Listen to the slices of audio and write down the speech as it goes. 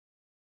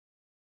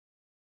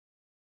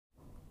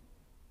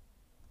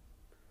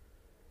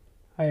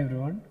Hi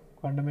everyone,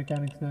 quantum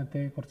mechanics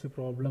കുറച്ച്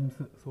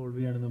problems solve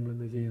ചെയ്യാണ് നമ്മൾ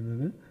ഇന്ന്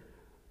ചെയ്യുന്നത്.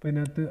 അപ്പോൾ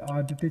ഇതിനകത്ത്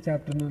ആദ്യത്തെ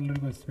ചാപ്റ്റർ എന്നുള്ളൊരു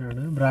ക്വസ്റ്റ്യൻ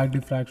ആണ് ബ്രാഗ്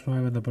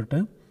ഡിഫ്രാക്ഷനുമായി ബന്ധപ്പെട്ട്.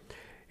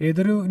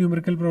 ഏതൊരു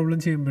ന്യൂമറിക്കൽ പ്രോബ്ലം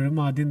ചെയ്യുമ്പോഴും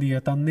ആദ്യം എന്ത്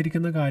ചെയ്യുക,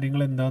 തന്നിരിക്കുന്ന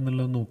കാര്യങ്ങൾ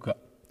എന്താണെന്നുള്ളത് നോക്കുക.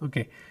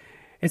 Okay,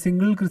 A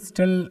single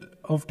crystal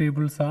of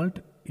table salt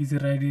is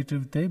ഇറാഡിയേറ്റഡ്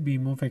with a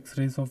beam of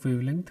X-rays of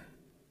wave length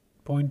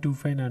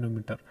 0.25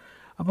 nanometre.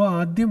 അപ്പോൾ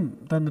ആദ്യം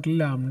തന്നിട്ടുള്ള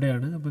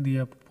ലാംഡയാണ്. അപ്പോൾ എന്ത്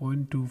ചെയ്യുക,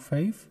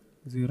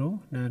 0.250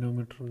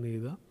 നാനോമീറ്റർ എന്ന്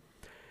എഴുതുക.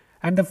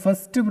 And the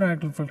first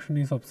Bragg reflection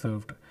is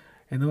observed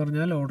എന്ന്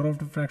പറഞ്ഞാൽ ഓർഡർ ഓഫ്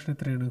റിഫ്രാക്ഷൻ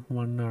എത്രയാണ്,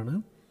 1 ആണ്.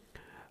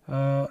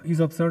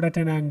 Is observed at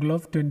an angle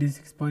of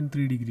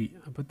 26.3 degree.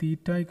 അപ്പോൾ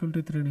തീറ്റ ഈക്വൽ ടു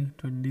എത്രയാണ്,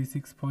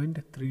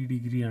 26.3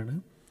 ഡിഗ്രി ആണ്.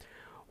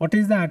 What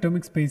is the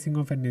atomic spacing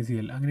of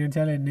NaCl? അങ്ങനെയാണെന്ന്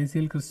വെച്ചാൽ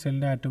NaCl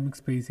ക്രിസ്റ്റലിൻ്റെ atomic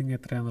spacing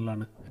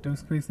എത്രയാണെന്നുള്ളതാണ്.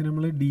 Atomic spacing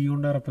നമ്മൾ D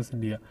കൊണ്ട്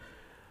റെപ്രസെൻറ്റ് ചെയ്യുക.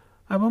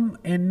 അപ്പം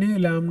N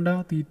ലാംഡ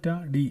തീറ്റ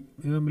D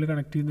ഇത് നമ്മൾ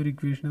കണക്ട് ചെയ്യുന്ന ഒരു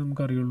ഇക്വേഷൻ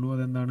നമുക്കറിയുള്ളൂ.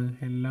 അതെന്താണ്,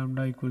 N lambda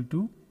equal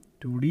to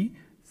 2D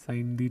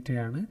sign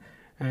തീറ്റയാണ്.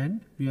 And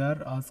we are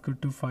asked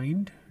to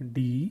find D,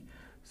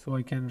 so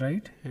I can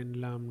write n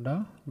lambda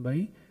by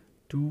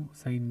 2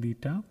 sin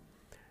theta.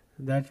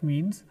 That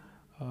means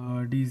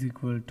D is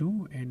equal to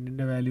n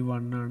inde value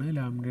 1 ആണ്,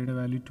 lambda യുടെ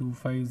value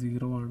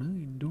 250 ആണ്,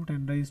 into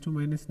 10 raised to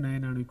minus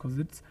 9 ആണ് because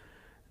it's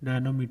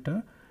nanometer,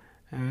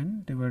 and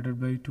divided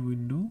by 2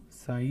 into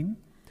sin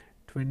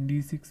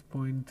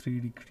 26.3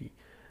 degree,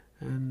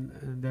 and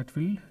that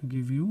will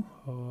give you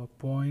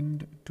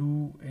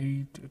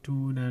 0.282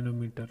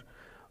 nanometer.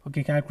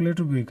 Okay,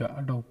 calculator ഉപയോഗിക്കുക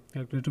കേട്ടോ.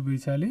 Calculator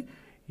ഉപയോഗിച്ചാൽ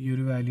ഈ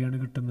ഒരു value ആണ്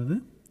കിട്ടുന്നത്.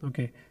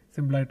 ഓക്കെ,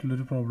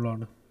 സിമ്പിളായിട്ടുള്ളൊരു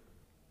പ്രോബ്ലമാണ്.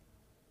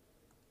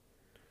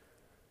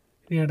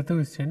 ഇനി അടുത്ത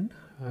ക്വസ്റ്റ്യൻ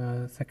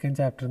സെക്കൻഡ്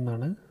ചാപ്റ്റർ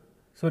എന്നാണ്,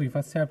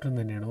 ഫസ്റ്റ് ചാപ്റ്റർ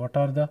തന്നെയാണ്. What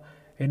are the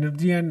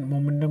energy and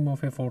momentum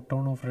of A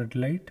photon of red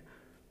light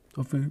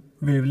of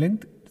wave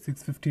length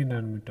 650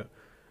 nanometre.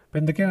 അപ്പോൾ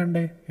എന്തൊക്കെയാണ്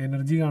കണ്ടേ,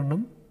 എനർജി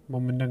കാണണം,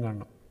 മൊമെൻറ്റം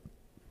കാണണം.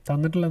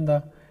 തന്നിട്ടുള്ള എന്താ,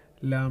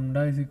 lambda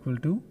is equal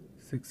to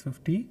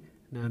 650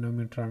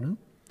 nanometre ആണ്.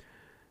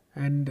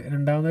 ആൻഡ്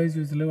രണ്ടാമതായി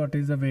ചോദിച്ചാൽ what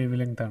is the wave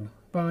length ആണ്.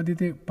 അപ്പോൾ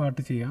ആദ്യത്തെ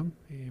പാർട്ട് ചെയ്യാം.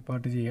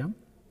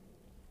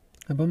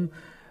 അപ്പം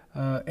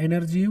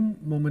എനർജിയും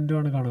മൊമെൻറ്റും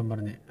ആണ് കാണാൻ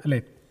പറഞ്ഞത് അല്ലേ.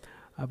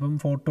 അപ്പം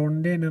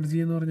ഫോട്ടോണിൻ്റെ എനർജി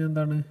എന്ന് പറഞ്ഞാൽ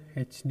എന്താണ്,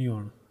 hν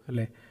ആണ്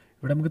അല്ലേ.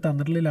 ഇവിടെ നമുക്ക്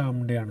തന്നിട്ടുള്ള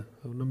ലാംഡയാണ്,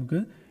 അതുകൊണ്ട് നമുക്ക്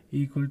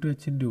equal to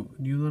h into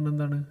new എന്ന് പറഞ്ഞാൽ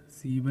എന്താണ്,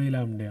 c/λ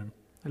ആണ്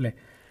അല്ലേ.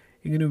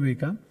 ഇങ്ങനെ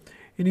ഉപയോഗിക്കാം.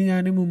 ഇനി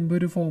ഞാൻ മുമ്പ്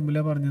ഒരു ഫോർമുല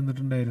പറഞ്ഞു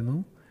തന്നിട്ടുണ്ടായിരുന്നു.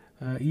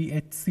 ഈ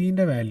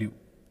hcൻ്റെ വാല്യൂ,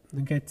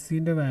 നിങ്ങൾക്ക്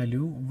hcൻ്റെ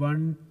വാല്യൂ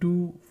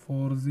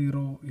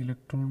 1240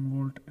 ഇലക്ട്രോൺ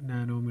വോൾട്ട്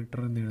നാനോമീറ്റർ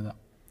എന്ന് എഴുതാം.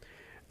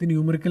 ഇത്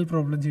ന്യൂമറിക്കൽ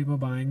പ്രോബ്ലം ചെയ്യുമ്പോൾ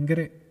ഭയങ്കര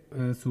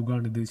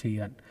സുഖമാണ് ഇത്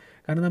ചെയ്യാൻ.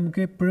 കാരണം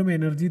നമുക്ക് എപ്പോഴും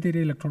എനർജി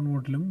തരിക ഇലക്ട്രോൺ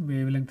വോൾട്ടിലും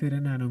വേവ് ലെങ്ത്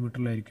തരിക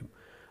നാനോമീറ്ററിലായിരിക്കും.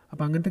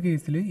 അപ്പോൾ അങ്ങനത്തെ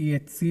കേസിൽ ഈ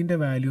hcൻ്റെ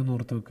വാല്യൂ ഒന്ന്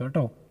ഓർത്ത് വെക്കുക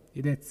കേട്ടോ.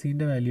 ഇത്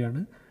hcൻ്റെ വാല്യൂ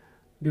ആണ്,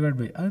 ഡിവൈഡ്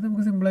ബൈ അത്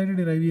നമുക്ക് സിമ്പിളായിട്ട്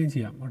ഡിറൈവ്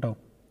ചെയ്യാം കേട്ടോ.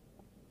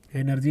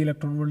 എനർജി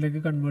ഇലക്ട്രോൺ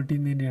വോൾട്ടിലേക്ക് കൺവേർട്ട്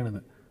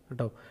ചെയ്യുന്നതിൻ്റെയാണത്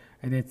കേട്ടോ.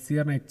 അത് h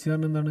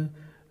പറഞ്ഞാൽ എന്താണ്,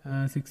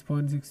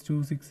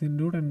 6.626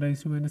 ഇൻറ്റു 10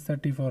 raised to minus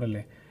 34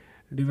 അല്ലേ,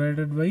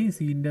 ഡിവൈഡഡ് ബൈ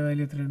സീൻ്റെ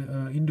വാല്യൂ എത്രയാണ്,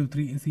 ഇൻറ്റു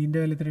 3 സീൻ്റെ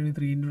വാല്യൂ എത്രയാണ്,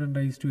 3 ഇൻറ്റു 10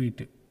 raised to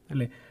 8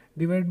 അല്ലേ,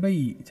 divide by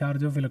E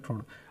charge of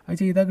electron. അത്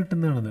ചെയ്താൽ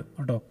കിട്ടുന്നതാണത്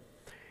കേട്ടോ.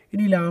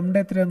 ഇനി ലാംഡ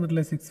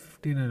എത്രയാണെന്നിട്ടുള്ളത്,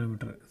 650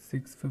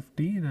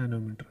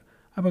 നാനോമീറ്റർ.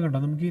 അപ്പോൾ കണ്ടോ,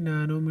 നമുക്ക് ഈ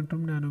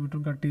നാനോമീറ്ററും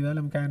കട്ട് ചെയ്താൽ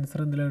നമുക്ക് ആൻസർ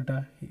എന്തിലാണ് കിട്ടുക,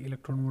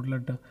 ഇലക്ട്രോൺ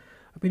വോൾട്ടിലാണ് കിട്ടുക.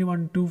 അപ്പോൾ ഇനി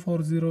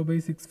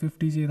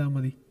 1240/650 ചെയ്താൽ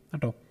മതി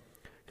കേട്ടോ.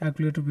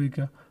 കാൽക്കുലേറ്റർ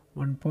ഉപയോഗിക്കുക,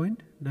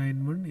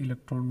 1.91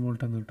 ഇലക്ട്രോൺ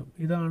വോൾട്ട് എന്ന് കിട്ടും.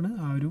 ഇതാണ്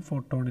ആ ഒരു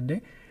ഫോട്ടോണിൻ്റെ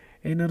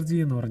എനർജി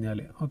എന്ന് പറഞ്ഞാൽ.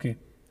 ഓക്കെ,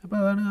 അപ്പോൾ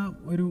അതാണ് ആ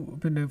ഒരു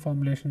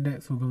ഫോർമുലേഷൻ്റെ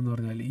സുഖം എന്ന്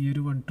പറഞ്ഞാൽ. ഈ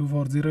ഒരു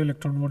 1240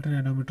 ഇലക്ട്രോൺ വോൾട്ട്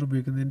നാനോമീറ്റർ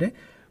ഉപയോഗിക്കുന്നതിൻ്റെ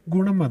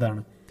ഗുണം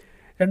അതാണ്.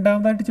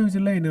 രണ്ടാമതായിട്ട്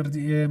ചോദിച്ചിട്ടുള്ള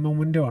എനർജി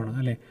മൊമെൻറ്റം ആണ്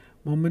അല്ലേ.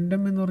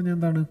 മൊമെൻറ്റം എന്ന് പറഞ്ഞാൽ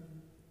എന്താണ്,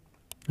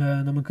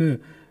 നമുക്ക്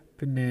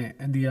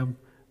എന്ത് ചെയ്യാം,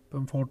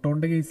 ഇപ്പം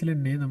ഫോട്ടോണിൻ്റെ കേസിൽ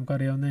തന്നെ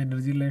നമുക്കറിയാവുന്ന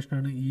energy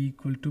റിലേഷനാണ് E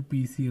equal to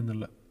PC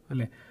എന്നുള്ളത്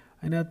അല്ലേ.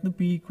 അതിനകത്ത് നിന്ന്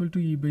P ഈക്വൽ ടു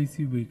E/c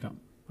ഉപയോഗിക്കാം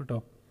കേട്ടോ.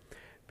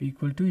 P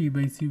ഈക്വൽ ടു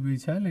E/c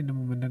ഉപയോഗിച്ചാൽ എൻ്റെ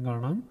മൊമെൻറ്റം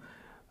കാണാം.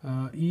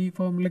 ഈ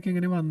ഫോർമുലയ്ക്ക്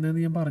എങ്ങനെ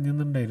വന്നതെന്ന് ഞാൻ പറഞ്ഞു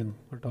തന്നിട്ടുണ്ടായിരുന്നു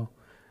കേട്ടോ.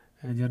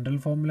 ജനറൽ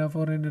ഫോർമുല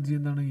ഫോർ എനർജി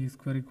എന്താണ്,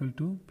 E² equal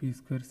to P²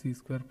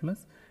 C²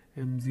 plus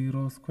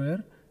m0²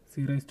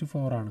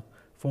 c⁴ ആണ്.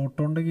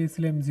 ഫോട്ടോണിൻ്റെ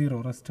കേസിൽ m0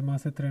 റെസ്റ്റ്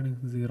മാസ് എത്രയാണ്,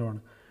 0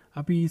 ആണ്.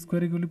 അപ്പോൾ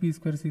E² equal to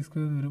P² C²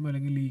 എന്ന് വരും,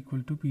 അല്ലെങ്കിൽ E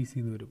ഈക്വൽ ടു PC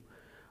എന്ന് വരും.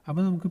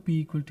 അപ്പോൾ നമുക്ക് P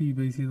ഈക്വൽ ടു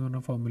E/c എന്ന്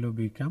പറഞ്ഞ ഫോർമുല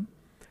ഉപയോഗിക്കാം.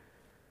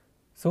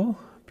 So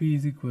P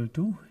is equal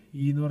to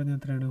E എന്ന് പറഞ്ഞാൽ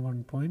എത്രയാണ്,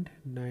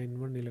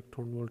 1.91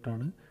 ഇലക്ട്രോൺ വോൾട്ട്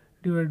ആണ്,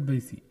 ഡിവൈഡ് ബൈ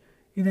C.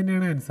 ഇത്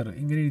തന്നെയാണ് ആൻസർ.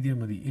 ഇങ്ങനെ എഴുതിയാൽ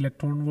മതി.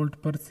 ഇലക്ട്രോൺ വോൾട്ട്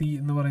പെർ C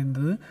എന്ന്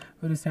പറയുന്നത്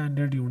ഒരു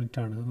സ്റ്റാൻഡേർഡ് യൂണിറ്റ്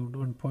ആണ്. അതുകൊണ്ട്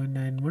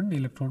 1.91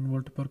 electron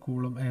volt per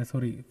coulomb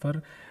per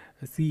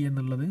C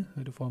എന്നുള്ളത്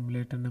ഒരു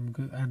ഫോർമുലയായിട്ട് തന്നെ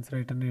നമുക്ക്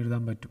ആൻസറായിട്ട് തന്നെ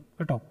എഴുതാൻ പറ്റും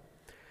കേട്ടോ.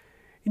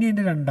 ഇനി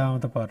എൻ്റെ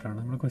രണ്ടാമത്തെ പാർട്ടാണ്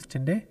നമ്മുടെ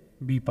ക്വസ്റ്റ്യൻ്റെ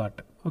B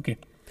പാർട്ട്. ഓക്കെ,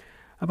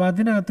 അപ്പോൾ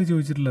അതിനകത്ത്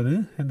ചോദിച്ചിട്ടുള്ളത്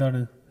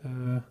എന്താണ്,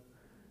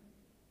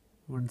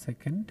 1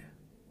 second.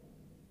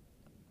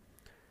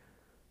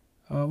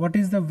 What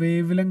is the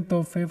wavelength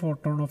of a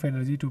photon of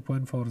energy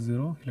 2.40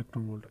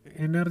 electron volt.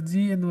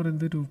 Energy എന്ന്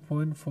പറയുന്നത്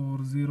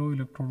 2.40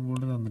 ഇലക്ട്രോൺ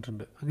വോൾട്ട്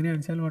തന്നിട്ടുണ്ട്.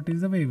 അങ്ങനെയാണെന്ന് വെച്ചാൽ what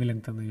is the wave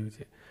length എന്ന്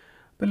ചോദിച്ചത്.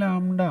 അപ്പോൾ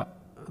ലാംഡ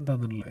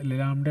തന്നിട്ടുള്ളത് അല്ലേ,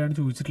 ലാംഡയാണ്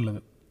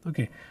ചോദിച്ചിട്ടുള്ളത്.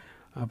 ഓക്കെ,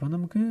 അപ്പോൾ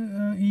നമുക്ക്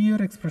ഈ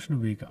ഒരു എക്സ്പ്രഷൻ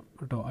ഉപയോഗിക്കാം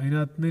കേട്ടോ.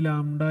 അതിനകത്ത് നിന്ന്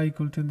ലാംഡ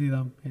ഈക്വൽ ടു എന്ത്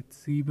ചെയ്താം,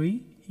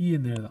 hc/e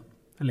എന്ന് എഴുതാം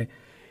അല്ലേ.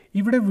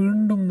 ഇവിടെ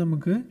വീണ്ടും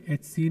നമുക്ക്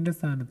എച്ച് സിൻ്റെ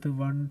സ്ഥാനത്ത്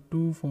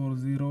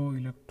 1240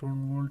 ഇലക്ട്രോൺ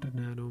വോൾട്ട്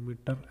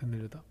നാനോമീറ്റർ എന്ന്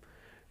എഴുതാം.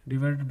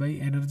 ഡിവൈഡ് ബൈ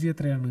എനർജി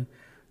എത്രയാണ്,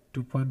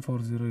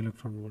 2.40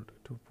 ഇലക്ട്രോൺ വോൾട്ട്.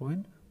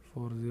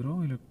 2.40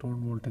 ഇലക്ട്രോൺ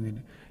വോൾട്ട്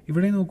എന്നതിന്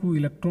ഇവിടെ നോക്കൂ,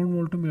 ഇലക്ട്രോൺ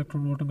വോൾട്ടും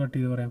കട്ട്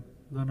ചെയ്ത് പറയാം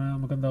എന്ന് പറഞ്ഞാൽ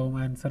നമുക്ക് എന്താവും,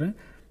 ആൻസർ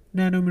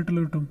നാനോമീറ്ററിൽ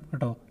കിട്ടും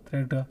കേട്ടോ. എത്ര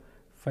കിട്ടുക,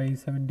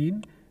 517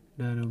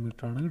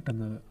 നാനോമീറ്റർ ആണ്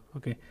കിട്ടുന്നത്.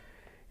 ഓക്കെ,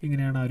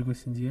 ഇങ്ങനെയാണ് ആ ഒരു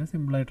ക്വസ്റ്റ്യൻ ചെയ്യുക.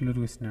 സിമ്പിളായിട്ടുള്ളൊരു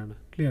ക്വസ്റ്റ്യനാണ്.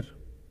 ക്ലിയർ?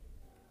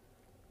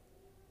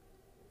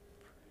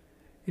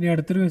 ഇനി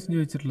അടുത്തൊരു ക്വസ്റ്റ്യൻ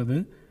ചോദിച്ചിട്ടുള്ളത്,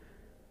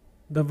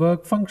 the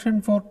work function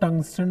four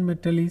tungsten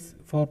metal is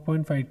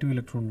 4.52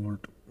 electron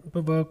volt.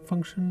 ഇപ്പോൾ വർക്ക്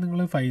ഫംഗ്ഷൻ നിങ്ങൾ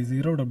 50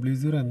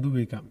 W0 എന്ത്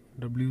ഉപയോഗിക്കാം,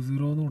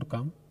 W0 എന്ന്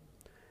കൊടുക്കാം,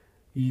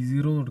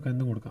 E0 എന്ന് കൊടുക്കാം,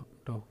 എന്തും കൊടുക്കാം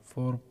കേട്ടോ.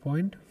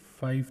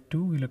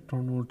 4.52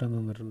 ഇലക്ട്രോൺ വോൾട്ട് എന്ന്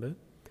തന്നിട്ടുണ്ട്.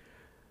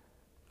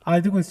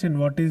 ആദ്യത്തെ question,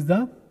 what is the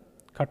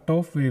cut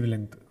off wave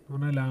length എന്ന്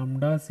പറഞ്ഞാൽ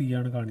ലാംഡ സി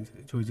ആണ്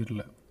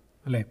ചോദിച്ചിട്ടുള്ളത്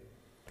അല്ലേ.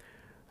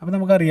 അപ്പോൾ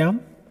നമുക്കറിയാം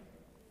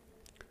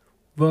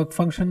വർക്ക്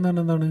ഫംഗ്ഷൻ എന്ന്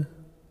പറഞ്ഞാൽ എന്താണ്,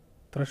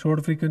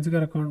 ത്രഷോൾഡ് ഫ്രീക്വൻസി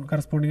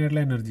കറസ്പോണ്ടിങ്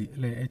ആയിട്ടുള്ള എനർജി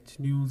അല്ലേ,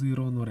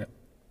 h0 എന്ന് പറയാം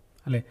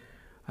അല്ലേ.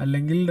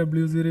 അല്ലെങ്കിൽ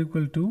W0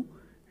 ഈക്വൽ ടു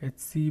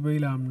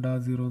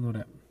hc/λ0 എന്ന്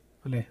പറയാം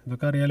അല്ലേ.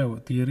 ഇതൊക്കെ അറിയാലോ,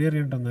 തിയറി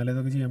അറിയണ്ട, എന്നാലേ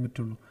ഇതൊക്കെ ചെയ്യാൻ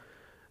പറ്റുള്ളൂ.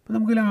 അപ്പോൾ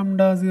നമുക്ക്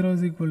λ0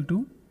 ഈസ് ഈക്വൽ ടു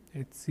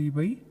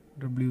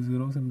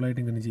hc/W0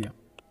 സിമ്പിളായിട്ട് ഇങ്ങനെ ചെയ്യാം.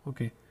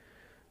 Okay,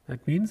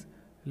 that means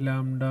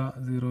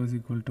λ0 is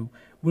equal to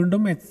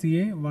വീണ്ടും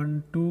HCയെ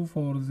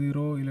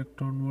 1240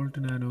 ഇലക്ട്രോൺ വോൾട്ട്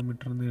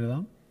നാനോമീറ്റർ എന്ന്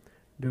എഴുതാം.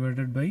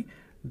 ഡിവൈഡഡ് ബൈ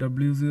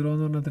W0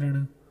 എന്ന് പറഞ്ഞാൽ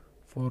എത്രയാണ്,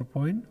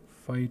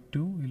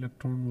 4.52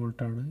 ഇലക്ട്രോൺ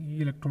വോൾട്ടാണ്. ഈ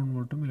ഇലക്ട്രോൺ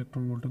വോൾട്ടും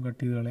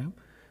കട്ട് ചെയ്ത് കളയാം.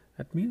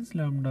 That means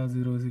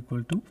λ0 is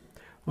equal to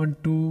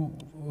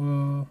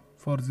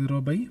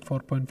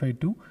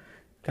 1240/4.52.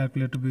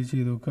 Calculator ഉപയോഗിച്ച്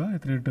ചെയ്ത് നോക്കുക,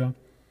 എത്ര കിട്ടുക,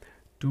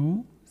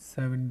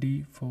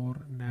 274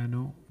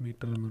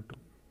 നാനോമീറ്റർ എന്ന് കിട്ടും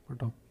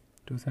കേട്ടോ.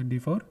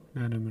 274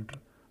 നാനോമീറ്റർ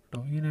കേട്ടോ.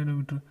 ഈ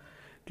നാനോമീറ്റർ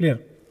ക്ലിയർ.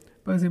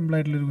 ഇപ്പോൾ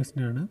സിമ്പിളായിട്ടുള്ളൊരു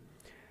ക്വസ്റ്റ്യൻ ആണ്.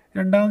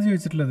 രണ്ടാമത്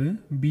ചോദിച്ചിട്ടുള്ളത്,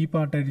 ബി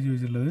പാർട്ടായിട്ട്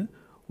ചോദിച്ചിട്ടുള്ളത്,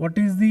 what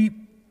is the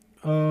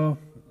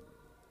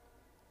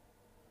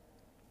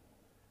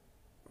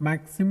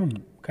maximum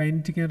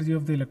kinetic energy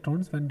of the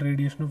electrons when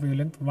radiation of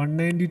wavelength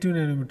 192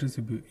 nanometers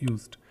is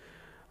used.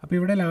 അപ്പോൾ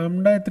ഇവിടെ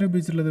ലാംഡ എത്ര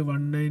ഉപയോഗിച്ചിട്ടുള്ളത്,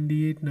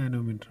 198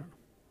 നാനോമീറ്റർ ആണ്.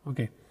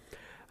 ഓക്കെ,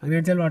 അങ്ങനെ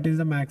വെച്ചാൽ what is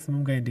the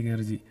maximum kinetic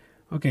energy.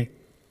 Okay,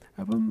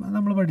 അപ്പം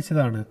നമ്മൾ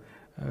പഠിച്ചതാണ്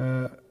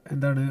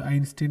എന്താണ്,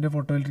 ഐൻസ്റ്റീൻ്റെ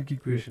photo electric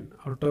equation.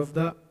 Out of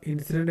the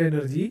incident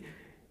energy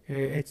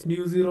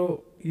h0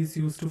 is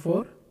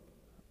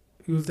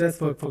used as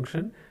work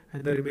function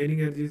and the remaining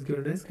energy is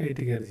given as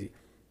kinetic energy.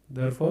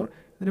 Therefore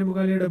ഇതിന്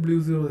നമുക്ക് അല്ലെങ്കിൽ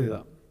W0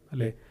 എഴുതാം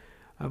അല്ലേ.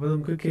 അപ്പോൾ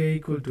നമുക്ക് K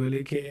ഈക്വൽ ടു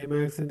അല്ലെങ്കിൽ K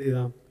max എന്ത്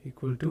ചെയ്താം,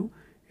 equal to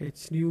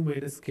hν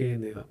minus K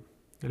എന്ന് എഴുതാം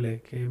അല്ലേ.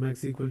 K max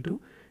equal to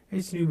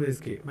hν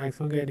minus K,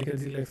 maximum kinetic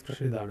എനർജിയിലെ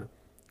expression ഇതാണ്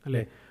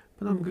അല്ലേ.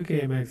 അപ്പോൾ നമുക്ക് K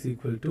max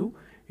ഈക്വൽ ടു,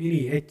 ഇനി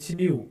hν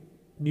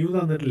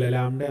തന്നിട്ടില്ല,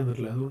 ലാംഡ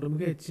തന്നിട്ടില്ല, അതുകൊണ്ട്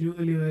നമുക്ക് hν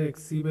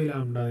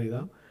hc/λ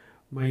എഴുതാം.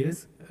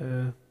 മൈനസ്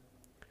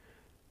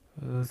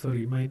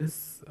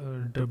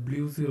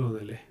W0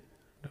 എന്നല്ലേ,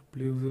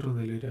 W0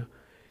 എന്നല്ലേ വരിക.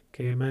 K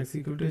max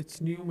equal to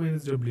hν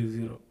minus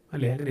W0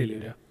 അല്ലേ, അങ്ങനെയല്ലേ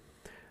വരിക,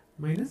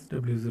 മൈനസ്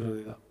W0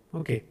 എഴുതാം.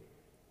 Okay,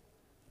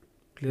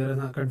 clear?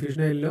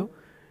 Confusion ആയില്ലോ.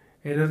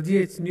 Energy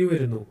hν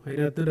വരുന്നു,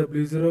 അതിനകത്ത്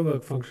W0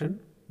 വർക്ക് ഫംഗ്ഷൻ,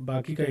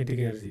 ബാക്കി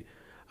കൈനറ്റിക് എനർജി.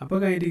 അപ്പോൾ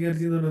കൈനറ്റിക്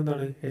എനർജി എന്ന് പറഞ്ഞാൽ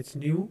എന്താണ്,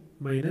 hν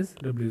മൈനസ്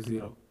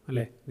W0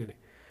 അല്ലേ, ഇങ്ങനെ.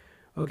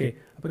 ഓക്കെ,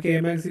 അപ്പോൾ K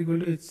max equal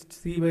to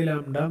hc/λ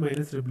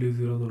minus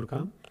W0 എന്ന്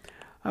കൊടുക്കാം.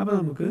 അപ്പോൾ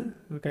നമുക്ക്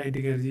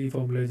കൈനറ്റിക് എനർജി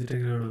ഫോർമുല വെച്ചിട്ട്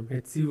എങ്ങനെ കാണാം,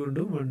 hc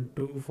വീണ്ടും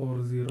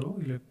 1240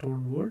 electron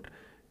volt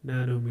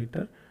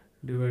nanometre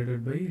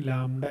divided by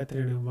lambda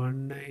എത്രയാണ്,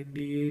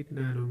 198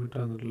 നാനോമീറ്റർ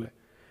ആണെന്നുള്ളത്.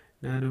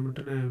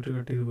 നാനോമീറ്റർ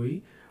കട്ട് ചെയ്ത് പോയി,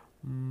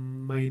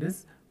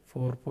 മൈനസ്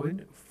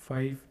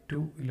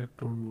 4.52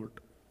 ഇലക്ട്രോൺ വോൾട്ട്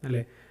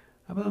അല്ലേ.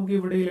 അപ്പോൾ നമുക്ക്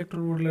ഇവിടെ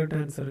ഇലക്ട്രോൺ വോൾട്ടിലായിട്ട്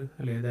ആൻസർ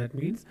അല്ലേ. That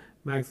means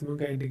maximum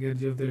kinetic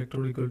energy of the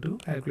electron equal to,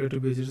 calculator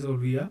ഉപയോഗിച്ചിട്ട്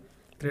സോൾവ് ചെയ്യുക,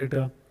 എത്ര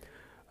കിട്ടുക,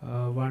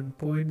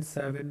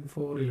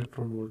 1.74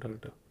 ഇലക്ട്രോൺ വോൾട്ട്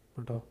കിട്ടുക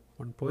കേട്ടോ.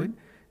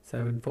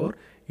 1.74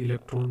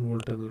 ഇലക്ട്രോൺ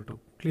വോൾട്ട് എന്ന് കിട്ടും.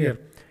 ക്ലിയർ?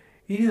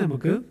 ഇനി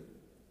നമുക്ക്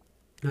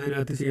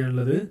അതിനകത്ത്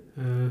ചെയ്യാനുള്ളത്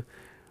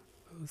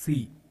C,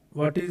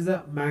 what is the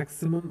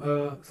maximum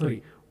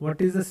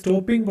what is the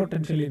stopping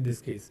potential in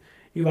this case.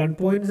 ഈ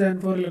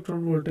 1.74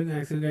 electron volt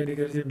maximum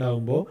kinetic energy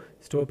ഉണ്ടാകുമ്പോൾ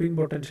സ്റ്റോപ്പിംഗ്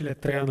പൊട്ടൻഷ്യൽ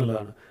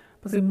എത്രയാണെന്നുള്ളതാണ്.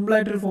 അപ്പോൾ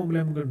സിമ്പിളായിട്ടൊരു ഫോർമുല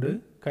നമുക്കുണ്ട്,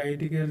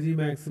 കൈനറ്റിക് എനർജി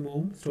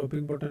മാക്സിമവും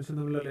സ്റ്റോപ്പിംഗ് പൊട്ടൻഷ്യൽ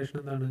തമ്മിലുള്ള റിലേഷൻ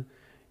എന്താണ്,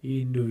 E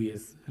ഇൻറ്റു വി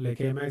എസ് അല്ലെ. K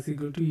max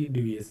equal to E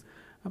into V S.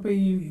 അപ്പോൾ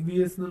ഈ V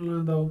S എന്നുള്ളത്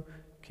എന്താവും,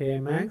 K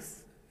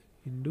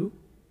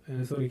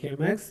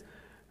max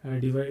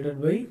divided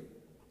by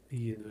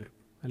E എന്ന് വരും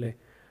അല്ലേ.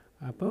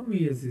 അപ്പം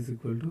V S is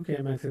equal to K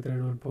max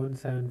എത്രയാണ്,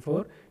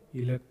 1.74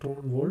 electron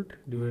volt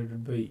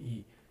divided by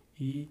E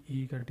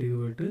cut ചെയ്ത്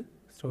പോയിട്ട്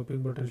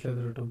സ്റ്റോപ്പിംഗ് പൊട്ടൻഷ്യൽ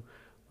എത്ര കിട്ടും,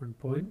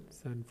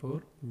 1.74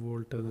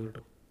 വോൾട്ട് എന്ന്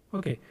കിട്ടും.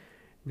 ഓക്കെ,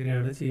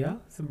 ഇങ്ങനെയാണ്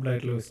ചെയ്യുക.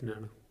 സിമ്പിളായിട്ടുള്ള ക്വസ്റ്റ്യൻ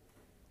ആണ്.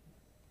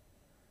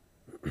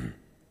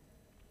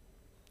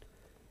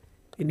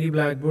 ഇനി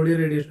ബ്ലാക്ക് ബോഡി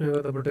റേഡിയേഷനുമായി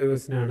ബന്ധപ്പെട്ട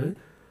ക്വസ്റ്റ്യൻ ആണ്.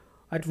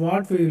 At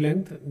what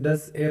wavelength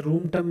does a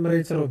room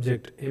temperature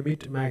object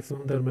emit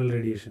maximum thermal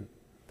radiation?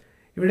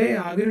 ഇവിടെ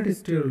ആകെ ഒരു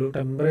ടെസ്റ്റ് ഉള്ളൂ,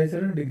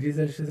 ടെമ്പറേച്ചർ ഡിഗ്രി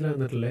സെൽഷ്യസിൽ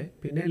വന്നിട്ടുള്ളത്.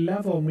 പിന്നെ എല്ലാ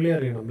ഫോർമുലയും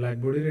അറിയണം, ബ്ലാക്ക്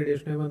ബോഡി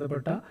റേഡിയേഷനുമായി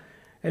ബന്ധപ്പെട്ട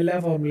എല്ലാ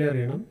ഫോർമുലയും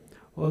അറിയണം.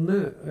 ഒന്ന്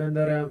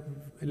എന്താ പറയുക,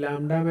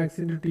 lambda max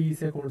into T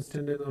is A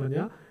constant എന്ന്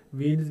പറഞ്ഞാൽ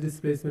വീൻസ്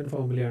ഡിസ്പ്ലേസ്മെൻറ്റ്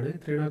ഫോർമുലയാണ്.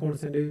 എത്രയാണ് ആ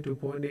കോൺസ്റ്റന്റ്?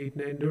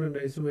 2.89 ×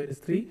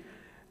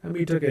 10⁻³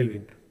 മീറ്റർ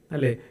കെൽവിൻ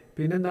അല്ലേ.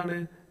 പിന്നെന്താണ്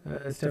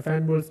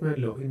Stefan Boltzmann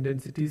law,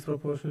 intensity is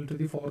proportional to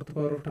the 4th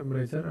power of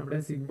temperature. അവിടെ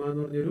സിഗ്മ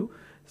എന്ന് പറഞ്ഞൊരു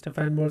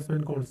സ്റ്റെഫാൻ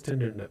ബോൾസ്മാൻ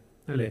കോൺസ്റ്റന്റ് ഉണ്ട്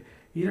അല്ലേ.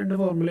 ഈ രണ്ട്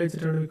ഫോർമുല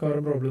വെച്ചിട്ടാണ്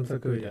മിക്കവാറും പ്രോബ്ലംസ്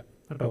ഒക്കെ വരിക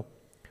കേട്ടോ.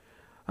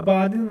 അപ്പോൾ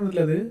ആദ്യം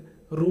എന്നുള്ളത്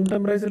റൂം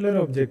ടെമ്പറേച്ചറിലൊരു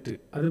ഒബ്ജക്റ്റ്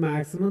അത്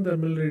മാക്സിമം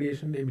തെർമൽ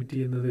റേഡിയേഷൻ എമിറ്റ്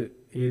ചെയ്യുന്നത്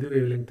ഏത്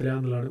വേവ്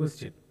ലെങ്ത്തിലാണെന്നുള്ളതാണ്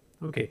ക്വസ്റ്റ്യൻ.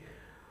 ഓക്കെ,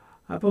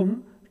 അപ്പം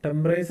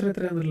ടെമ്പറേച്ചർ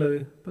എത്രയാണെന്നുള്ളത്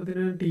ഇപ്പോൾ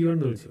ഇതിനെ T1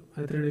 എന്ന് വിളിച്ചു.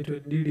 അതെത്രയാണ്?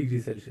 20 ഡിഗ്രി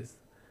സെൽഷ്യസ്.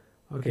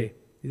 ഓക്കെ,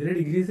 ഇതിനെ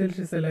ഡിഗ്രി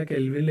സെൽഷ്യസ് അല്ല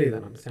കെൽവിനിൽ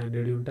എഴുതണം,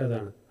 സ്റ്റാൻഡേർഡ് യൂണിറ്റ്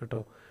അതാണ്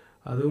കേട്ടോ.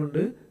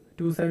 അതുകൊണ്ട്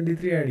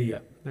 273 ആഡ്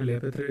ചെയ്യാം അല്ലേ.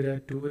 അപ്പോൾ എത്ര വരിക?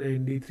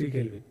 293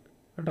 കെൽവിൻ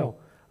കേട്ടോ.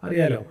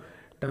 അറിയാലോ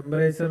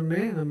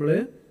ടെമ്പറേച്ചറിനെ നമ്മൾ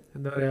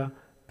എന്താ പറയുക,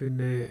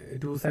 പിന്നെ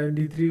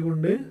 273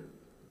 കൊണ്ട്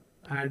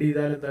ആഡ്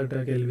ചെയ്താൽ എന്താ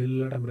കിട്ടുക?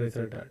 കെൽവിനിലുള്ള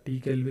ടെമ്പറേച്ചർ കിട്ടുക. T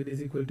kelvin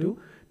is equal to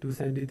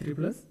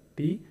 273 + T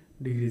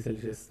degree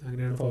Celsius.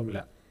 അങ്ങനെയാണ് ഫോർമുല.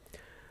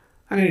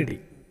 അങ്ങനെ കിട്ടി.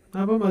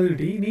 അപ്പം അത്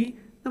കിട്ടി. ഇനി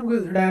നമുക്ക്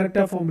ഡയറക്റ്റ്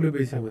ആ ഫോർമുല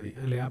ഉപയോഗിച്ചാൽ മതി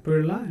അല്ലേ.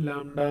 അപ്പോഴുള്ള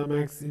ലാംഡ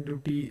മാക്സ് ഇൻറ്റു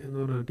ടി എന്ന്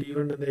പറഞ്ഞാൽ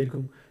T1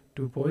 എന്തായിരിക്കും?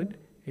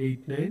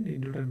 2.89 ×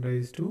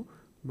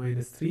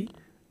 10⁻³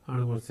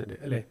 ആണ് കോൺസ്റ്റന്റ്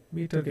അല്ലേ.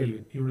 മീറ്റർ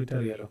കെൽവിൻ യൂണിറ്റ്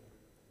അറിയാലോ.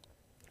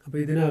 അപ്പോൾ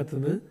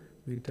ഇതിനകത്തുനിന്ന്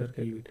മീറ്റർ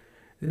കെൽവിൻ,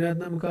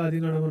 ഇതിനകത്ത് നമുക്ക്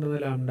ആദ്യം കാണാൻ പറ്റുന്നത്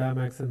ലാംഡ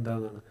മാക്സ്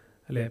എന്താണെന്നാണ്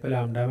അല്ലേ. അപ്പോൾ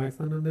ലാംഡ മാക്സ്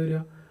എന്ന് പറഞ്ഞാൽ എന്താ വരിക?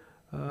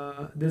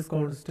 This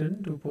constant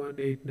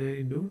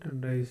 2.89 ×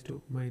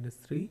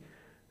 10⁻³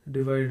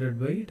 divided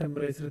by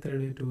temperature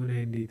എത്രയാണ്?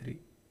 293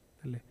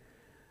 അല്ലേ.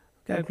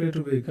 കാൽക്കുലേറ്റർ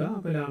ഉപയോഗിക്കുക.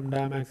 അപ്പോൾ ലാംഡ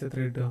മാക്സ് എത്ര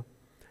കിട്ടുക?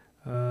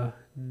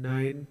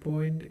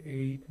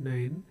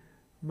 9.89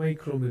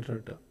 മൈക്രോമീറ്റർ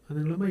കിട്ടുക. അത്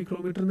നിങ്ങൾ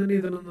മൈക്രോമീറ്റർ തന്നെ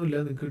എഴുതണമെന്നില്ല,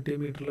 നിങ്ങൾക്ക് കിട്ടിയ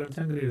മീറ്ററിലാണെന്ന്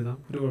വെച്ചാൽ അങ്ങനെ എഴുതാം,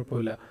 ഒരു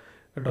കുഴപ്പമില്ല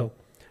കേട്ടോ.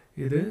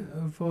 ഇത്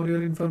ഫോർ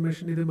യുവർ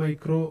ഇൻഫർമേഷൻ, ഇത്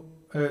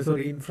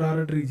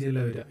ഇൻഫ്രാറെഡ്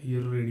റീജിയനിലാണ് വരിക ഈ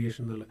ഒരു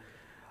റേഡിയേഷൻ എന്നുള്ളത്.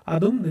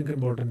 അതും നിങ്ങൾക്ക്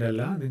ഇമ്പോർട്ടൻ്റ്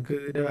അല്ല, നിങ്ങൾക്ക്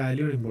ഇതിൻ്റെ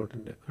വാല്യൂ ആണ്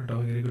ഇമ്പോർട്ടൻറ്റ് കേട്ടോ,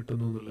 എങ്ങനെ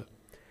കിട്ടുന്നു എന്നുള്ളത്.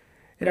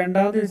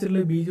 രണ്ടാമത്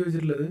ചോദിച്ചിട്ടുള്ളത് ബി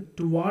ചോദിച്ചിട്ടുള്ളത്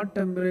to what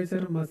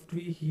temperature must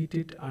V heat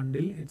it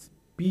until it's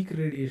peak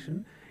radiation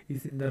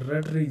is in the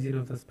red region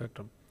of the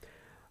spectrum.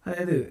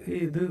 അതായത്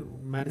ഇത്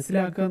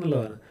മനസ്സിലാക്കുക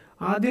എന്നുള്ളതാണ്.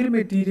 ആദ്യം ഒരു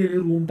മെറ്റീരിയൽ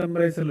റൂം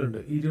ടെമ്പറേച്ചറിലുണ്ട്,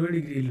 20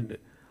 ഡിഗ്രിയിലുണ്ട്.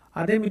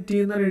 അത് എമിറ്റ്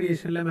ചെയ്യുന്ന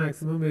റേഡിയേഷനിലെ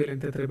മാക്സിമം വേവ്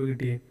ലെങ്ത് എത്ര ഇപ്പോൾ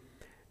കിട്ടിയേ?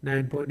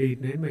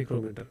 9.89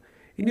 മൈക്രോമീറ്റർ.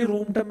 ഇനി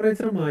റൂം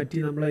ടെമ്പറേച്ചർ മാറ്റി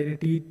നമ്മൾ അതിനെ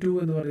T2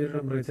 എന്ന് പറഞ്ഞൊരു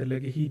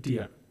ടെമ്പറേച്ചറിലേക്ക് ഹീറ്റ്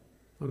ചെയ്യാണ്.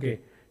 ഓക്കെ,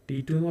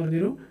 T2 എന്ന്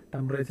പറഞ്ഞൊരു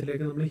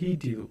ടെമ്പറേച്ചറിലേക്ക് നമ്മൾ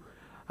ഹീറ്റ് ചെയ്തു.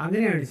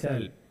 അങ്ങനെ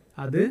അടിച്ചാൽ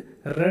അത്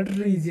റെഡ്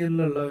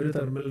റീജിയനിലുള്ള ഒരു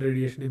തെർമൽ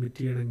റേഡിയേഷൻ എമിറ്റ്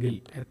ചെയ്യണമെങ്കിൽ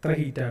എത്ര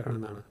ഹീറ്റ് ആക്കണം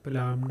എന്നാണ്. ഇപ്പോൾ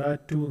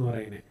λ2 എന്ന്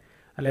പറയുന്നത്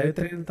അല്ലെ, അത്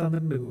ഇത്രയും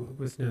തന്നിട്ടുണ്ട്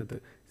ക്വസ്റ്റിനകത്ത്.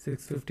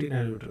 650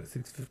 നാനോമീറ്റർ.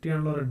 650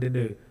 ആണല്ലോ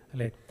റെഡിൻ്റെ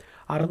അല്ലേ.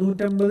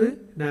 650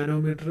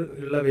 നാനോമീറ്റർ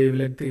ഉള്ള വേവ്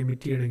ലെങ്ത്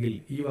എമിറ്റ് ചെയ്യണമെങ്കിൽ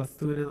ഈ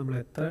വസ്തുവിനെ നമ്മൾ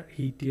എത്ര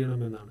ഹീറ്റ്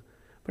ചെയ്യണമെന്നാണ്.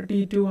 അപ്പോൾ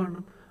T2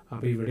 കാണണം.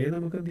 അപ്പോൾ ഇവിടെ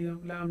നമുക്ക് എന്ത് ചെയ്യാം?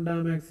 ലാംഡ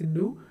മാക്സ്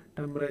ഇൻറ്റു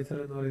ടെമ്പറേച്ചർ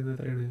എന്ന് പറയുന്നത്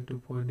എത്രയാണ്?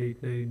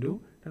 2.89 ×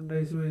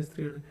 10⁻³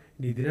 ആണ്.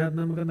 ഇനി ഇതിനകത്ത്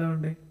നമുക്ക് എന്താ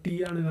വേണ്ടേ? T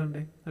ആണ്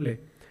കാണണ്ടേ അല്ലേ.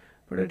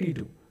 ഇവിടെ T2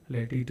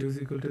 അല്ലേ. T2 ഈസ്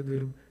ഈക്വൽ ടു എന്ത്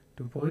വരും?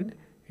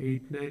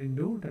 2.89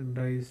 ×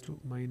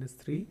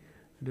 10⁻³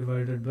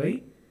 ഡിവൈഡഡ് ബൈ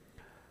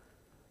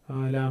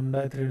ലാംഡ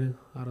എത്രയാണ്?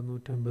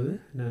 650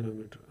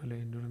 നാനോമീറ്റർ അല്ലേ,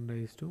 ഇൻറ്റു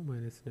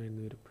 10⁻⁹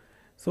 വരും.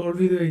 സോൾവ്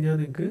ചെയ്ത് കഴിഞ്ഞാൽ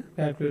നിങ്ങൾക്ക്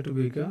കാൽക്കുലേറ്റർ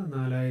ഉപയോഗിക്കുക.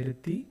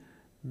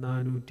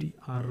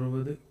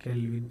 4460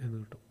 കെൽവിൻ എന്ന്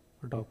കിട്ടും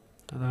കേട്ടോ.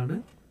 അതാണ്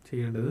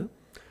ചെയ്യേണ്ടത്.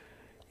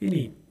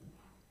 ഇനി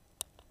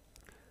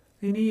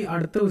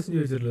അടുത്ത ക്വസ്റ്റ്യൻ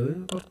ചോദിച്ചിട്ടുള്ളത്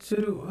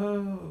കുറച്ചൊരു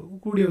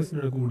കൂടിയ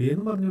ക്വസ്റ്റ്യനാണ്.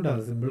 കൂടിയെന്ന്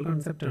പറഞ്ഞുകൊണ്ടാണ്, simple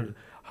കൺസെപ്റ്റാണ്.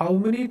 How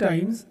many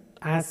times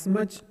as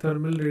much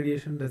thermal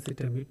radiation does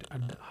it emit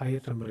at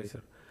higher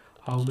temperature?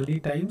 How many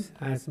times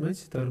as much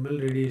thermal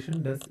radiation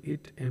does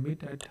it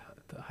emit at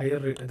higher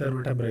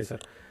thermal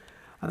temperature?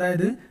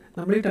 അതായത്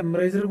നമ്മൾ ഈ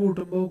ടെമ്പറേച്ചർ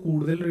കൂട്ടുമ്പോൾ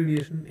കൂടുതൽ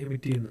റേഡിയേഷൻ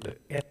എമിറ്റ് ചെയ്യുന്നുണ്ട്.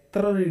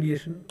 എത്ര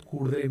radiation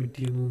കൂടുതൽ emit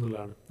ചെയ്യുന്നു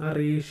എന്നുള്ളതാണ്, ആ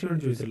റേഷ്യോ ആണ്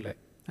ചോദിച്ചിട്ടുള്ളത്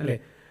അല്ലേ.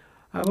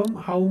 അപ്പം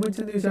ഹൗ മച്ച്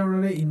എന്ന് ചോദിച്ചാൽ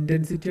അവിടെ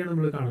ഇൻറ്റൻസിറ്റിയാണ്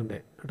നമ്മൾ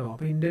കാണേണ്ടത് കേട്ടോ.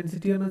 അപ്പോൾ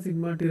ഇൻറ്റൻസിറ്റി പറഞ്ഞാൽ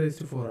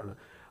σT⁴ ആണ്.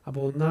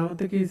 അപ്പോൾ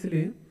ഒന്നാമത്തെ കേസിൽ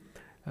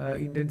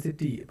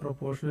ഇൻറ്റൻസിറ്റി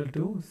പ്രൊപ്പോർഷണൽ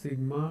ടു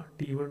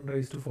σT1⁴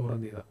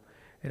 എന്ന് ചെയ്താൽ,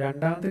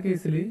 രണ്ടാമത്തെ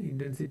കേസിൽ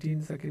intensity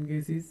in second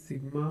case is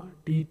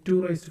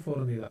σT2⁴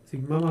 എന്ന് ചെയ്താൽ,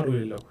 സിഗ്മ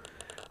മാറില്ലല്ലോ.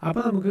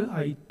 അപ്പോൾ നമുക്ക്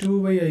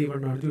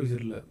I2/I1 ആണ്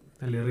ചോദിച്ചിട്ടുള്ളത്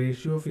അല്ലേ,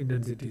 റേഷ്യോ ഓഫ്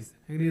ഇൻറ്റൻസിറ്റീസ്.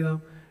 എങ്ങനെ ചെയ്താം?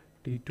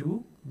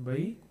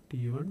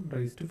 T2/T1⁴ എന്ന്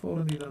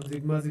ചെയ്താൽ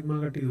സിഗ്മ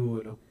കട്ട് ചെയ്ത്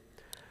പോകുമല്ലോ.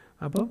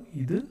 അപ്പം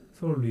ഇത്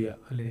സോൾവ് ചെയ്യുക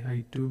അല്ലേ.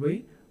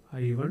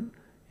 I2/I1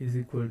 is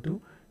equal to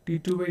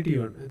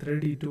T2/T1 എത്ര?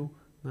 T2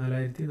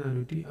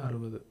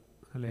 4460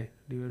 അല്ലേ,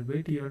 ഡിവൈഡ് ബൈ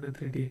T1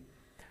 എത്ര കിട്ടി?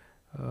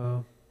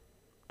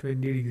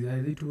 20 ഡിഗ്രി,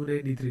 അതായത്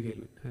 293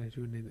 കെൽവിൻ.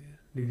 290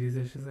 ഡിഗ്രി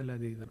സെൽഷ്യസ്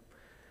അല്ലാതെ എഴുതണം.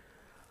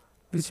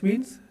 വിച്ച്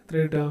മീൻസ് എത്ര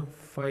കിട്ടുക?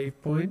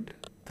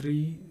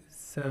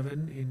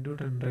 5.37 ×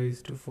 10⁻⁴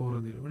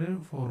 എന്ന് വരും. ഇവിടെ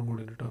 4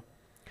 കൂടെ ഉണ്ട് കേട്ടോ.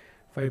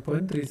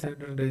 5.37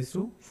 ×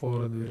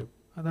 10⁻⁴ എന്ന് വരും.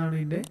 അതാണ്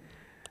ഇതിൻ്റെ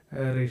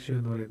റേഷ്യോ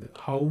എന്ന് പറയുന്നത്.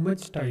 How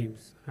much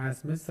times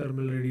as much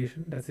thermal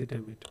radiation does it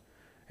emit,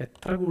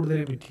 എത്ര കൂടുതൽ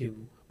എമിറ്റ്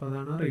ചെയ്യുന്നു, അപ്പോൾ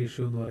അതാണ്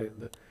റേഷ്യോ എന്ന്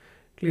പറയുന്നത്.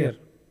 ക്ലിയർ?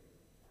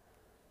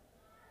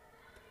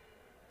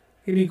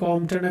 ഇനി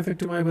കോംപ്റ്റൺ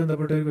എഫക്റ്റുമായി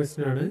ബന്ധപ്പെട്ട ഒരു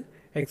ക്വസ്റ്റ്യൻ ആണ്.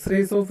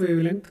 X-rays of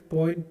wave length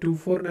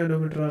 0.24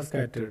 nanometre R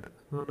scattered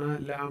എന്ന് പറഞ്ഞാൽ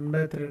ലാംഡ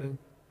എത്രയാണ്?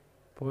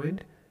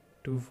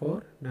 0.24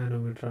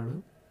 നാനോമീറ്റർ ആണ്.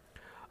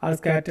 R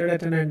scattered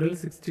at an angle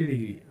 60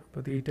 degree.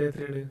 അപ്പോൾ തീറ്റ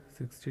എത്രയാണ്?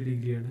 60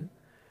 ഡിഗ്രിയാണ്.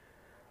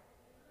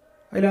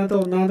 അതിനകത്ത്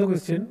ഒന്നാമത്തെ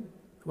question,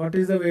 what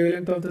is the wave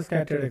length of the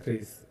scattered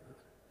X-rays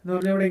എന്ന്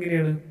പറഞ്ഞാൽ ഇവിടെ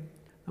എങ്ങനെയാണ്?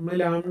 നമ്മൾ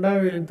ലാംഡ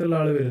വേവ് ലെങ്ത് ഉള്ള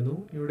ആൾ വരുന്നു,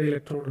 ഇവിടെ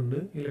ഇലക്ട്രോൺ ഉണ്ട്,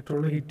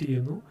 ഇലക്ട്രോൺ ഹിറ്റ്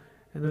ചെയ്യുന്നു,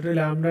 എന്നിട്ട്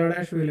ലാംഡ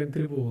ഡാഷ് വേവ്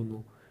ലെങ്ത്തിൽ പോകുന്നു,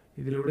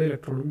 ഇതിലൂടെ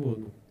ഇലക്ട്രോണും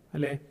പോകുന്നു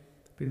അല്ലേ?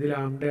 അപ്പോൾ ഇത്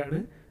ലാംഡയാണ്,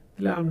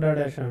 ഇത് ലാംഡ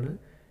ഡാഷ് ആണ്,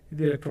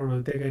 ഇത് ഇലക്ട്രോൺ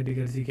ആണത്തെ കൈനറ്റിക്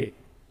എനർജി കെ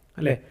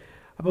അല്ലേ?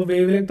 അപ്പോൾ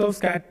wave length of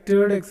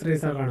scattered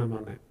X-rays ആണ് കാണാൻ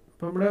പറഞ്ഞത്.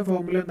 അപ്പോൾ നമ്മുടെ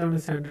ഫോർമുല എന്താണ്?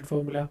 Standard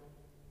formula.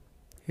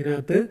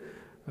 ഇതിനകത്ത്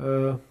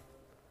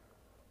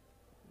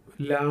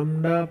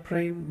ലാംഡ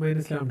പ്രൈം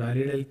മൈനസ് ലാംഡ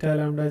അല്ലെങ്കിൽ delta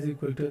lambda is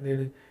equal to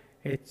എന്താണ്?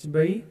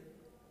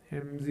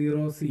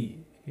 h/m0c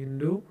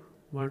into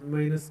 1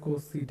 minus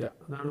cos theta.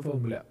 അതാണ്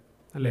ഫോർമുല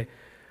അല്ലേ?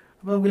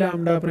 അപ്പോൾ നമുക്ക്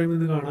ലാംഡ പ്രൈം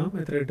എന്ന് കാണാം.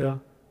 എത്ര കിട്ടുക?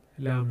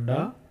 ലാംഡ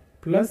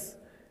പ്ലസ്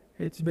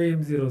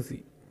h/m0c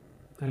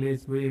അല്ലെങ്കിൽ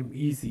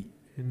h/mec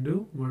ഇൻറ്റു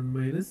 1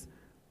 മൈനസ്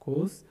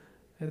കോസ്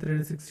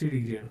എത്രയാണ്? 60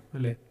 ഡിഗ്രിയാണ്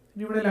അല്ലേ?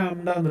 ഇനി ഇവിടെ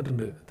ലാംഡ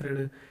വന്നിട്ടുണ്ട്,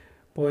 എത്രയാണ്?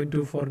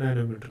 0.24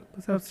 നാനോമീറ്റർ.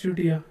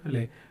 സബ്സ്റ്റിറ്റ്യൂട്ട് ചെയ്യുക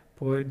അല്ലേ?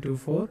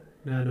 0.24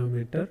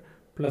 നാനോമീറ്റർ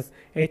പ്ലസ്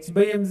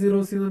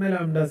h/m0c എന്ന് പറഞ്ഞാൽ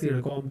ലാംഡ സി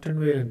ആണ്. Compton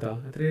wave ലെങ്താ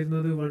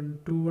എത്രയായിരുന്നത്?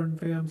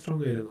 1215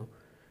 ആംസ്ട്രോങ് ആയിരുന്നു.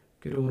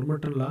 ഒരു ഓർമ്മ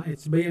ഇട്ടുള്ള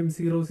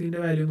h/m0cൻ്റെ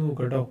വാല്യൂ നോക്കാം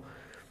കേട്ടോ.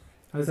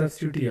 അത്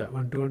സബ്സ്റ്റിറ്റ്യൂട്ട് ചെയ്യുക.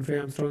 1215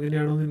 ആംസ്ട്രോങ്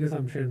തന്നെയാണോ എന്ന് എനിക്ക്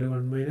സംശയമുണ്ട്.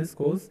 1 മൈനസ്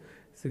കോസ്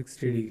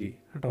 60 ഡിഗ്രി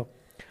കേട്ടോ.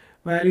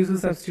 വാല്യൂസ്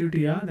സബ്സ്റ്റിറ്റ്യൂട്ട്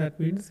ചെയ്യുക. ദാറ്റ്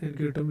മീൻസ്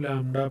എനിക്ക് കിട്ടും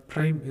lambda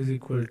prime is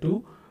equal to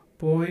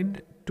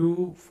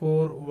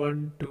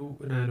 0.2412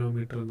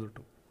 nanometre എന്ന്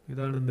കിട്ടും.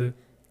 ഇതാണ് എന്ത്?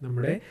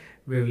 നമ്മുടെ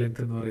വേവ്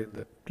ലെങ്ത് എന്ന്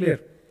പറയുന്നത്. ക്ലിയർ?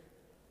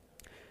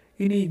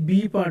 ഇനി ബി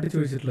പാർട്ട്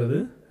ചോദിച്ചിട്ടുള്ളത്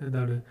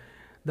എന്താണ്?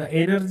 The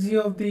energy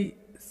of the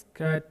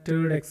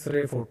scattered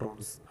x-ray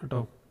photons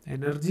കേട്ടോ.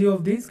 Energy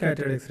of the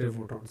scattered x-ray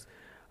photons.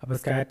 അപ്പോൾ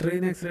സ്കാറ്റർ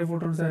ചെയ്യുന്ന എക്സ്റേ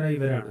ഫോട്ടോൺസ് ആരാ?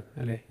 ഇവരാണ്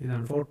അല്ലേ?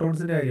 ഇതാണ്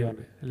ഫോട്ടോൺസിൻ്റെ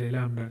കാര്യമാണ് അല്ലേ?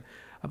 ലാംഡ.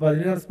 അപ്പോൾ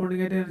അതിന്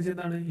കറസ്പോണ്ടിങ് ആയിട്ട് എനർജി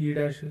എന്താണ്? ഇ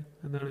ഡാഷ്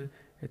എന്താണ്?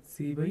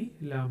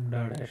 hc/ലാംഡ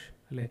ഡാഷ്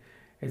അല്ലേ?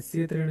 hc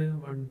എത്രയാണ്?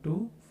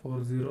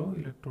 1240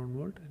 electron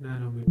volt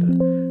nanometre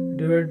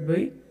divide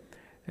by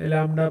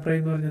lambda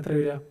prime എന്ന് പറഞ്ഞാൽ എത്ര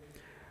വരിക?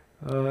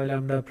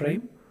 ലാംഡ പ്രൈം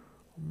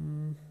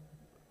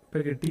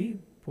ഇപ്പോൾ കിട്ടി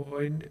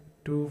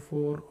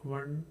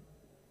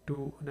 0.2412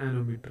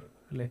 നാനോമീറ്റർ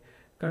അല്ലേ?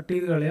 കട്ട്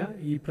ചെയ്ത് കളയാ.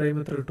 ഈ പ്രൈം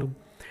എത്ര കിട്ടും?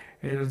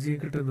 എനർജി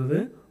കിട്ടുന്നത്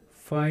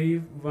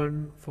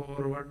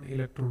 5141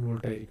 ഇലക്ട്രോൺ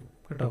വോൾട്ട് ആയിരിക്കും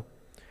കേട്ടോ.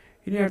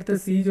 ഇനി അടുത്ത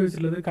സി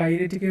ചോദിച്ചിട്ടുള്ളത്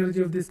kinetic energy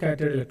of the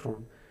scattered electron.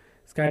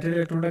 Scattered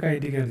ഇലക്ട്രോണിൻ്റെ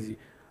kinetic energy.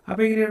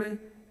 അപ്പോൾ എങ്ങനെയാണ്?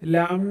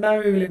 ലാംഡ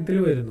വേവ് ലെങ്ത്തിൽ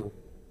വരുന്നു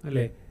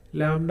അല്ലേ?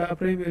 ലാംഡ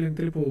പ്രൈം വേവ്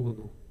ലെങ്ത്തിൽ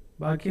പോകുന്നു,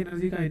 ബാക്കി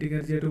എനർജി കൈനറ്റിക്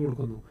എനർജി ആയിട്ട്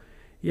കൊടുക്കുന്നു.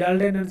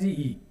 ഇയാളുടെ എനർജി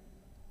ഇ,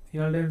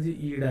 ഇയാളുടെ എനർജി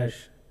ഇ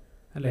ഡാഷ്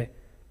അല്ലേ?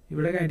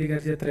 ഇവിടെ കൈനറ്റിക്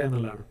എനർജി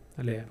എത്രയാണെന്നുള്ളതാണ്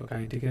അല്ലേ? അപ്പോൾ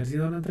കൈനറ്റിക് എനർജി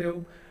എന്ന് പറഞ്ഞാൽ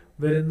എത്രയാവും?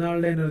 വരുന്ന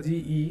ആളുടെ energy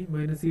E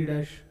minus E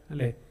dash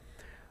അല്ലേ?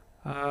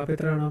 അപ്പോൾ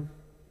എത്ര കാണാം?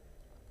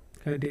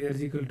 Kinetic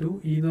energy equal to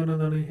E എന്ന് പറഞ്ഞാൽ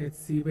എന്താണ്?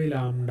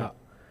 hc/ലാംഡ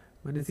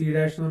മൈനസ് ഇ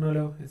ഡാഷ് എന്ന്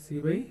പറഞ്ഞാലോ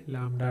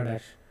hc/ലാംഡ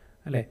ഡാഷ്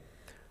അല്ലേ?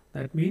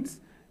 That means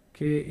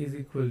K is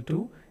equal to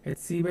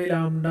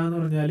hc/ലാംഡ എന്ന്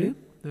പറഞ്ഞാൽ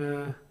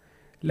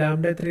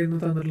ലാംഡ എത്രയായിരുന്നു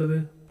തന്നിട്ടുള്ളത്?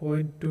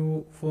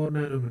 0.24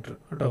 നാനോമീറ്റർ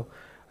കേട്ടോ.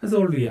 അത്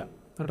സോൾവ് ചെയ്യുക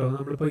കേട്ടോ.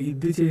 നമ്മളിപ്പോൾ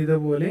ഇത് ചെയ്ത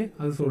പോലെ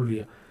അത് സോൾവ്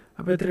ചെയ്യുക.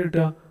 അപ്പോൾ എത്ര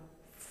കിട്ടുക?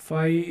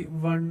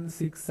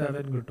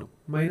 5167 കിട്ടും.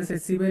 മൈനസ്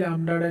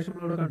hc/ലാംഡ ഡാഷ്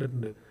നമ്മളിവിടെ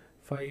കണ്ടിട്ടുണ്ട്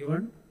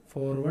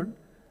 5141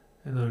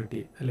 എന്നാണ്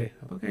കിട്ടിയത് അല്ലേ?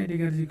 അപ്പോൾ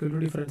kinetic energy equal to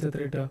difference എത്ര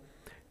കിട്ടുക?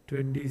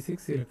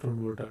 26 ഇലക്ട്രോൺ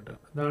വോൾട്ട് ആയിട്ട്.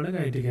 അതാണ്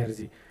കൈനറ്റിക്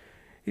എനർജി.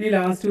 ഇനി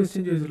ലാസ്റ്റ്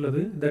ക്വസ്റ്റ്യൻ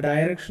ചോദിച്ചിട്ടുള്ളത് the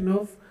direction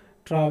of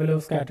travel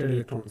of scattered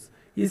electrons.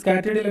 ഈ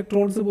സ്കാറ്റേർഡ്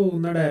ഇലക്ട്രോൺസ്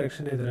പോകുന്ന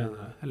ഡയറക്ഷൻ എതിരാണ്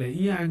അല്ലേ?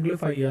 ഈ ആംഗിൾ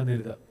ഫൈ ആണെന്ന്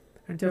എഴുതുക.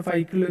 എന്നുവെച്ചാൽ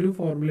ഫൈക്കുള്ളൊരു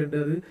ഫോർമുല ഉണ്ട്,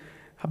 അത്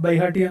ബൈ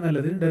ഹാർട്ട് ചെയ്യാൻ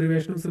നല്ലത്.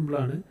 ഡെറിവേഷനും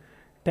സിമ്പിളാണ്.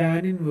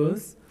 Tan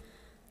inverse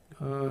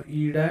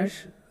E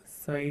dash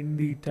sine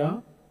theta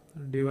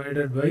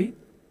divided by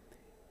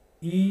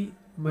E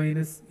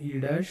minus E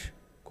dash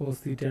cos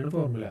തീറ്റയാണ്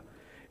ഫോർമുല.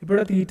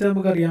 ഇവിടെ തീറ്റ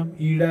നമുക്കറിയാം,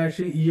 ഇ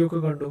ഡാഷ് ഇ ഒക്കെ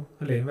കണ്ടു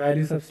അല്ലേ?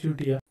 വാല്യൂ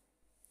സബ്സ്റ്റിറ്റ്യൂട്ട് ചെയ്യുക.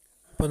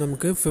 അപ്പോൾ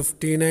നമുക്ക്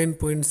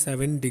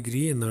 59.7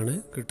 ഡിഗ്രി എന്നാണ്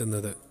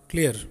കിട്ടുന്നത്.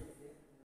 ക്ലിയർ?